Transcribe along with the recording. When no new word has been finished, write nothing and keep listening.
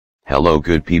Hello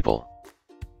good people.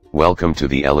 Welcome to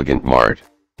the Elegant Mart.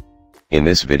 In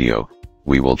this video,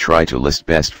 we will try to list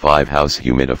best 5 house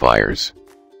humidifiers.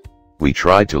 We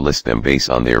tried to list them based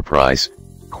on their price,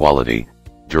 quality,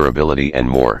 durability and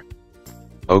more.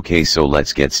 Okay, so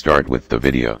let's get started with the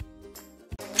video.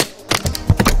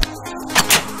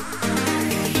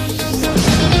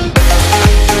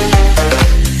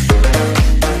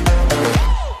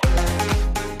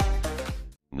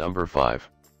 Number 5.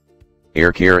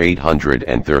 AirCare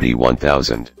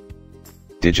 831,000.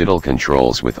 Digital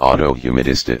controls with auto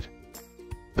humidistat.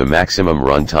 The maximum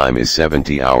runtime is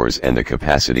 70 hours and the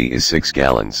capacity is 6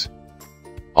 gallons.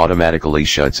 Automatically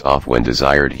shuts off when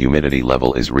desired humidity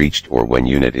level is reached or when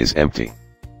unit is empty.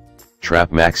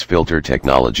 Trap Max filter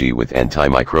technology with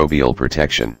antimicrobial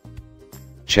protection.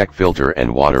 Check filter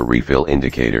and water refill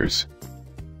indicators.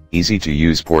 Easy to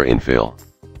use pour infill.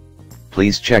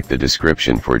 Please check the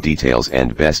description for details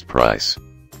and best price.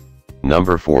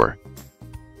 Number 4.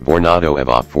 Vornado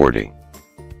Evop 40.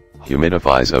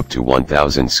 Humidifies up to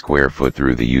 1000 square foot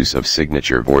through the use of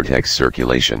signature vortex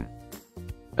circulation.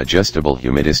 Adjustable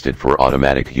humidistat for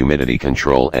automatic humidity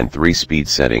control and 3-speed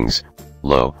settings,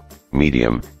 low,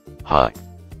 medium, high.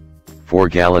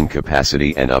 4-gallon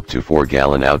capacity and up to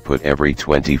 4-gallon output every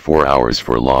 24 hours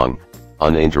for long,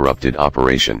 uninterrupted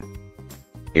operation.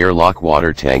 Airlock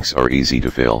water tanks are easy to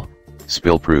fill,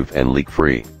 spill-proof and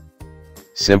leak-free.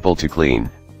 Simple to clean,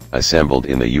 assembled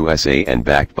in the USA and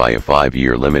backed by a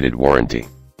 5-year limited warranty.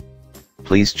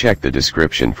 Please check the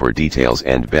description for details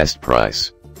and best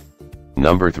price.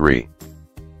 Number 3.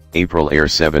 Aprilaire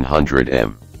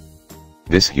 700M.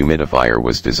 This humidifier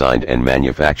was designed and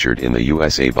manufactured in the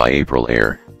USA by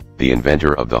Aprilaire, the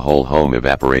inventor of the whole home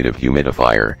evaporative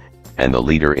humidifier, and the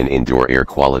leader in indoor air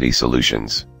quality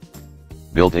solutions.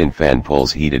 Built-in fan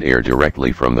pulls heated air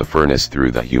directly from the furnace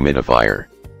through the humidifier.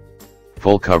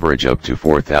 Full coverage up to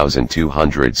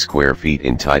 4,200 square feet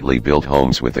in tightly built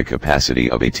homes with a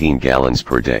capacity of 18 gallons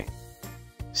per day.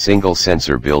 Single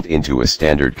sensor built into a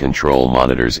standard control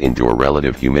monitors indoor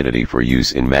relative humidity for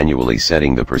use in manually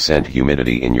setting the %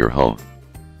 humidity in your home.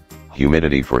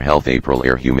 Humidity for Health.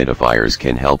 Aprilaire humidifiers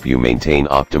can help you maintain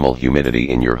optimal humidity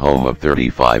in your home of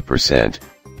 35%.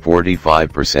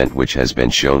 45%, which has been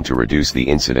shown to reduce the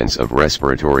incidence of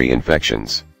respiratory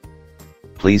infections.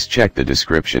 Please check the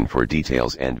description for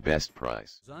details and best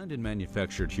price. Designed and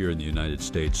manufactured here in the United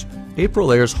States,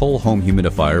 Aprilaire's whole home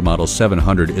humidifier Model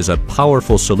 700 is a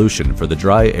powerful solution for the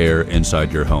dry air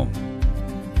inside your home.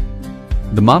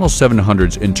 The Model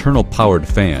 700's internal powered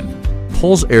fan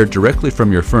pulls air directly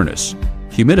from your furnace,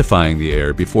 humidifying the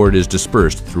air before it is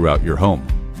dispersed throughout your home.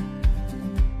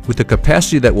 With a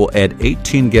capacity that will add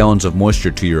 18 gallons of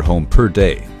moisture to your home per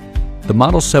day, the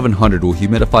Model 700 will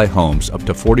humidify homes up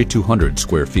to 4,200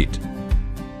 square feet.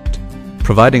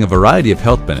 Providing a variety of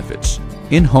health benefits,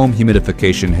 in-home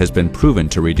humidification has been proven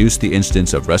to reduce the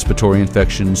incidence of respiratory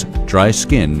infections, dry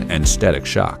skin, and static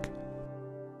shock.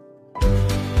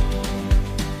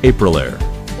 Aprilaire,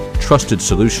 trusted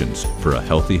solutions for a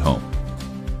healthy home.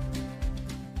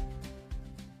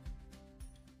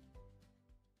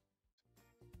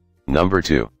 Number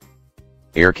 2.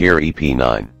 AirCare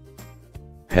EP9.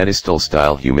 Pedestal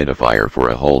style humidifier for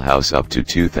a whole house up to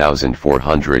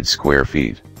 2,400 square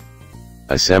feet.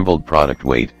 Assembled product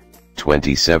weight,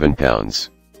 27 pounds.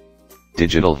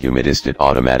 Digital humidistat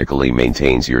automatically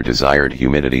maintains your desired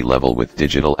humidity level with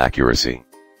digital accuracy.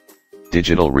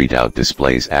 Digital readout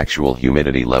displays actual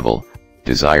humidity level,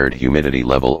 desired humidity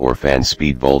level or fan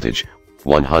speed voltage,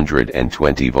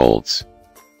 120 volts.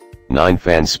 9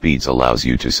 fan speeds allows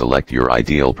you to select your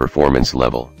ideal performance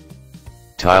level.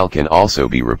 Tile can also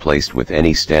be replaced with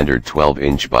any standard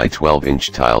 12-inch by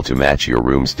 12-inch tile to match your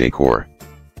room's decor.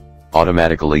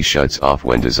 Automatically shuts off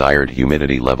when desired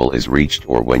humidity level is reached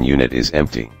or when unit is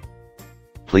empty.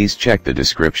 Please check the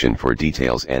description for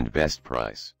details and best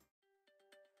price.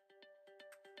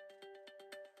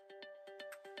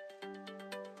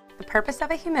 The purpose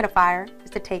of a humidifier is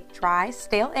to take dry,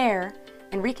 stale air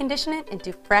and recondition it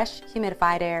into fresh,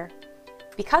 humidified air.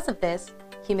 Because of this,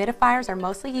 humidifiers are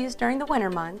mostly used during the winter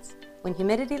months when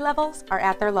humidity levels are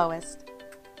at their lowest.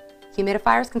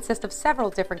 Humidifiers consist of several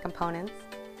different components,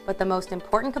 but the most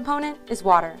important component is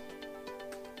water.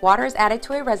 Water is added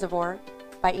to a reservoir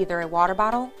by either a water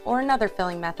bottle or another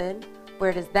filling method, where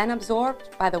it is then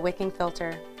absorbed by the wicking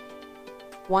filter.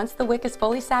 Once the wick is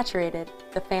fully saturated,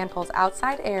 the fan pulls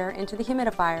outside air into the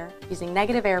humidifier using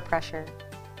negative air pressure.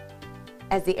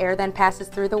 As the air then passes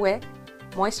through the wick,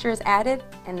 moisture is added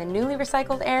and the newly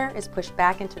recycled air is pushed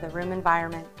back into the room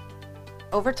environment.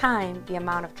 Over time, the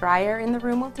amount of dry air in the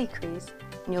room will decrease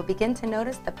and you'll begin to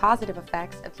notice the positive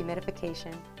effects of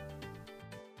humidification.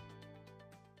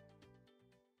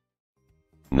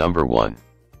 Number 1.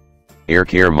 Air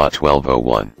Care MA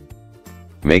 1201.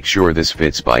 Make sure this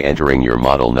fits by entering your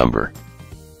model number.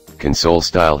 Console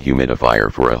style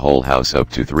humidifier for a whole house up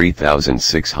to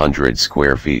 3,600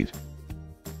 square feet.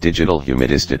 Digital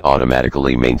humidistat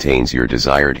automatically maintains your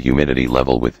desired humidity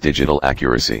level with digital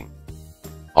accuracy.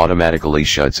 Automatically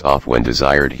shuts off when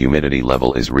desired humidity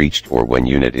level is reached or when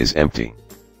unit is empty.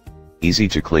 Easy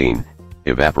to clean,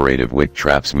 evaporative wick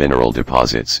traps mineral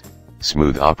deposits,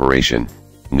 smooth operation,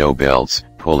 no belts,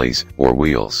 pulleys, or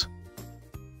wheels.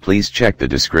 Please check the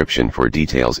description for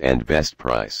details and best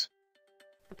price.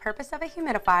 The purpose of a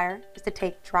humidifier is to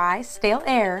take dry, stale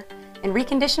air and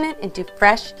recondition it into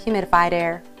fresh, humidified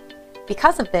air.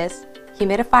 Because of this,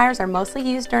 humidifiers are mostly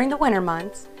used during the winter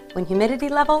months when humidity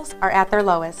levels are at their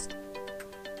lowest.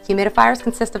 Humidifiers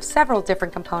consist of several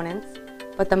different components,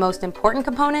 but the most important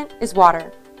component is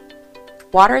water.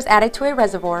 Water is added to a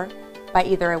reservoir by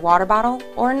either a water bottle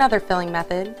or another filling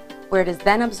method, where it is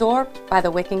then absorbed by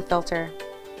the wicking filter.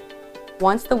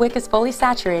 Once the wick is fully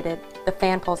saturated, the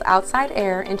fan pulls outside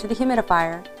air into the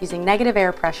humidifier using negative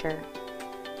air pressure.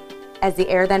 As the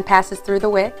air then passes through the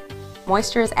wick,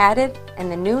 moisture is added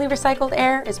and the newly recycled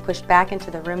air is pushed back into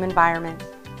the room environment.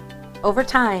 Over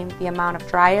time, the amount of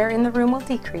dry air in the room will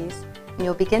decrease and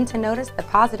you'll begin to notice the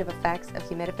positive effects of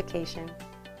humidification.